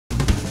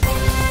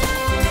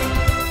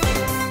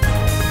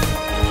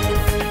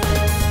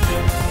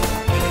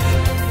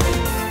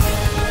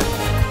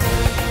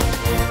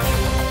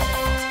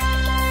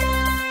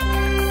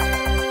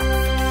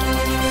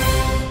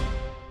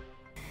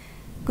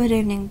Good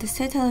evening. The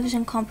state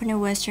television company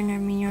Western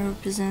Armenia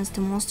represents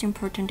the most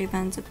important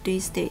events of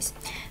these days.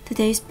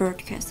 Today's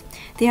broadcast.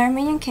 The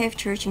Armenian cave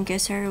church in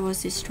Kesaria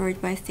was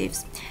destroyed by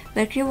thieves.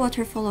 Berkeley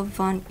waterfall of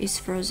Van is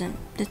frozen.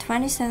 The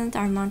 27th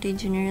Armat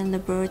Engineering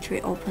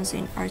Laboratory opens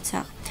in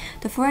Artsakh.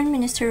 The foreign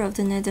minister of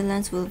the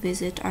Netherlands will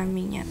visit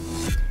Armenia.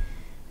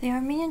 The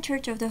Armenian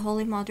Church of the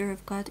Holy Mother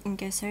of God in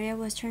Kesaria,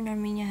 Western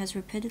Armenia, has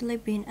repeatedly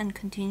been and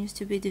continues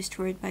to be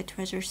destroyed by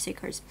treasure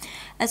seekers.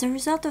 As a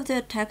result of the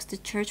attacks, the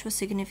church was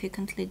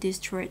significantly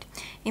destroyed.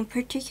 In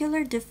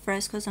particular, the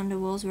frescoes on the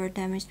walls were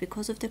damaged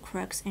because of the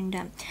cracks in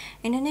them.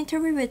 In an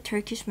interview with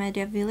Turkish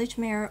media, village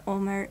mayor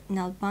Ömer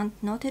Nalbant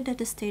noted that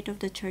the state of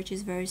the church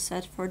is very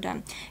sad for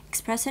them,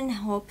 expressing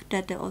hope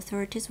that the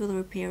authorities will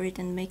repair it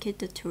and make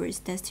it a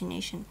tourist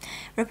destination.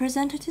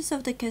 Representatives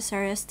of the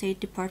Kesaria State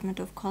Department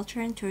of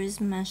Culture and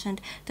Tourism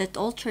mentioned that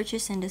all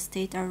churches in the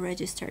state are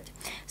registered.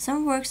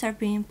 Some works are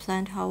being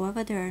planned,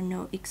 however, there are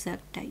no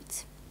exact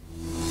dates.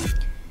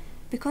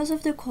 Because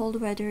of the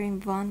cold weather in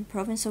Van,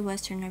 province of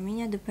Western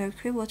Armenia, the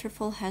Berkeley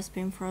waterfall has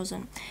been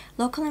frozen.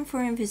 Local and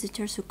foreign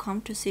visitors who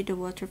come to see the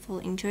waterfall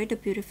enjoy the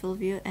beautiful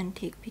view and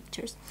take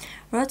pictures.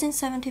 Roads in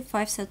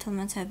 75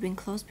 settlements have been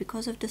closed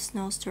because of the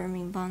snowstorm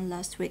in Van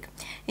last week.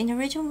 In a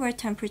region where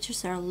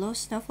temperatures are low,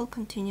 snowfall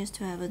continues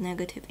to have a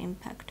negative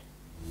impact.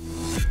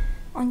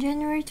 On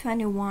January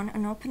 21,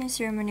 an opening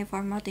ceremony of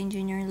Armat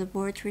Engineering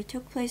Laboratory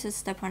took place at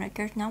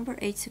Stepanakert No.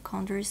 8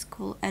 Secondary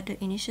School at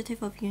the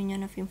initiative of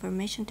Union of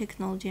Information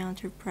Technology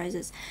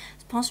Enterprises,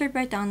 sponsored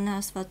by Anna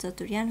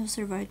Asvatzaturian, who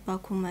survived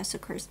Baku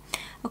massacres.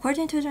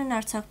 According to the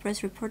Artsakh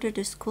press reporter,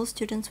 the school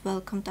students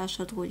welcomed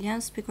Ashot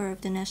Gulyan, Speaker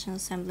of the National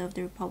Assembly of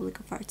the Republic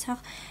of Artsakh,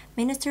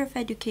 Minister of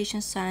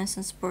Education, Science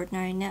and Sport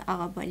Narine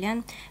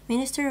Aghabalyan,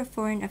 Minister of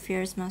Foreign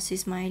Affairs Mas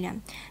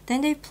Ismailian. Then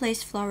they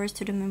placed flowers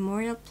to the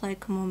memorial plaque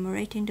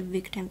commemorating the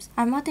victims.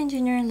 Armat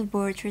Engineering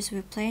Laboratories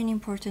will play an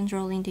important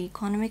role in the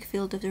economic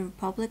field of the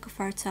Republic of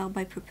Artsakh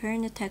by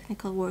preparing a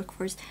technical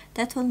workforce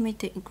that will meet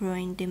the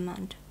growing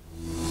demand.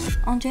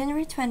 On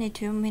January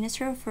 22,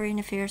 Minister of Foreign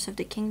Affairs of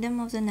the Kingdom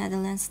of the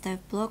Netherlands, Stef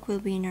Blok, will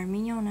be in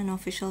Armenia on an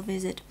official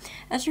visit.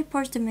 As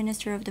reports the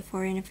Minister of the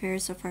Foreign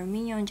Affairs of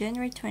Armenia, on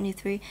January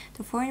 23,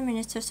 the foreign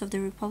ministers of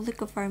the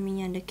Republic of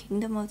Armenia and the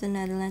Kingdom of the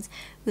Netherlands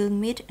will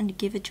meet and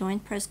give a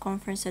joint press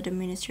conference at the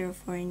Ministry of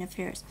Foreign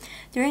Affairs.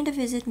 During the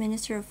visit,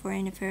 Minister of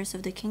Foreign Affairs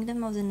of the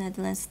Kingdom of the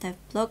Netherlands, Stef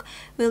Blok,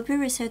 will be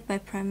received by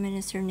Prime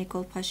Minister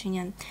Nikol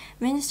Pashinyan.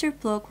 Minister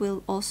Blok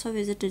will also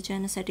visit the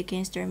Genocide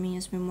Against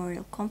Armenians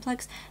Memorial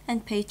Complex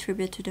and pay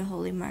tribute to the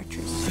holy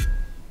martyrs.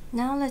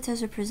 Now let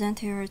us present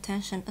to your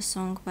attention a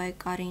song by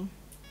Karin.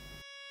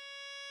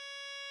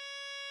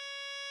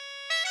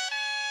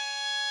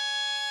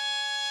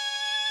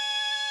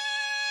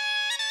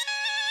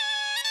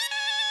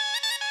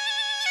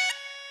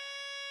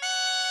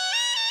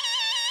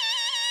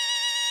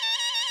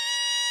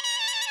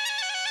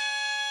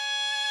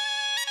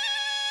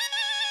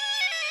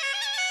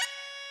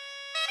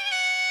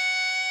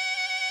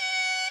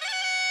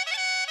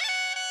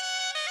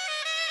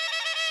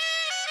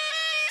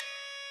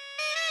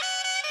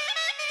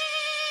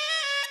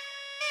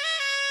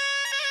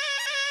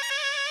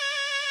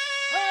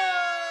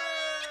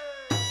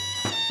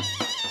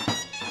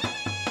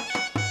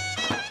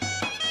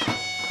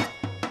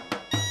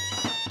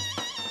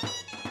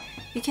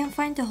 You can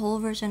find the whole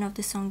version of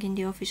the song in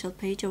the official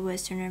page of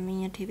Western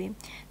Armenia TV.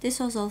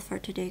 This was all for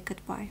today.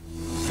 Goodbye.